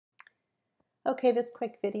Okay, this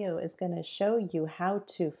quick video is going to show you how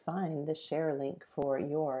to find the share link for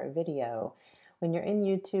your video. When you're in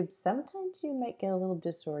YouTube, sometimes you might get a little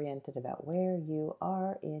disoriented about where you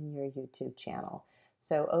are in your YouTube channel.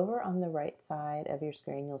 So over on the right side of your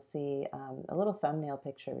screen, you'll see a little thumbnail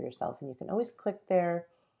picture of yourself, and you can always click there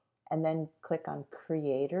and then click on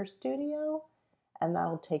Creator Studio, and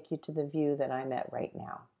that'll take you to the view that I'm at right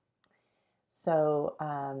now. So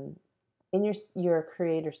in your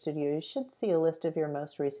Creator Studio, you should see a list of your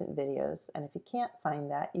most recent videos. And if you can't find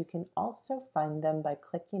that, you can also find them by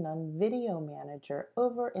clicking on Video Manager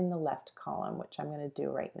over in the left column, which I'm going to do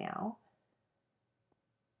right now.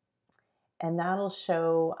 And that'll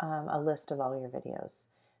show a list of all your videos.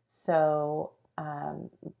 So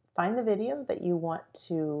find the video that you want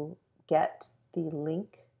to get the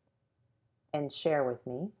link and share with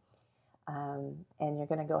me. And you're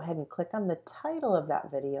going to go ahead and click on the title of that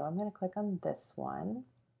video. I'm going to click on this one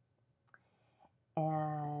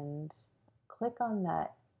and click on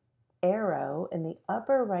that arrow in the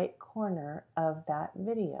upper right corner of that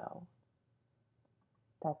video.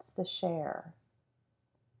 That's the share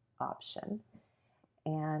option.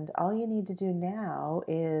 And all you need to do now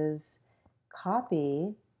is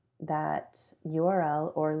copy that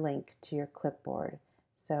URL or link to your clipboard.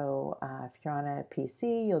 So if you're on a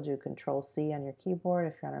PC, you'll do Control-C on your keyboard.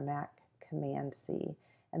 If you're on a Mac, Command-C.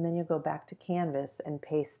 And then you'll go back to Canvas and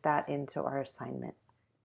paste that into our assignment.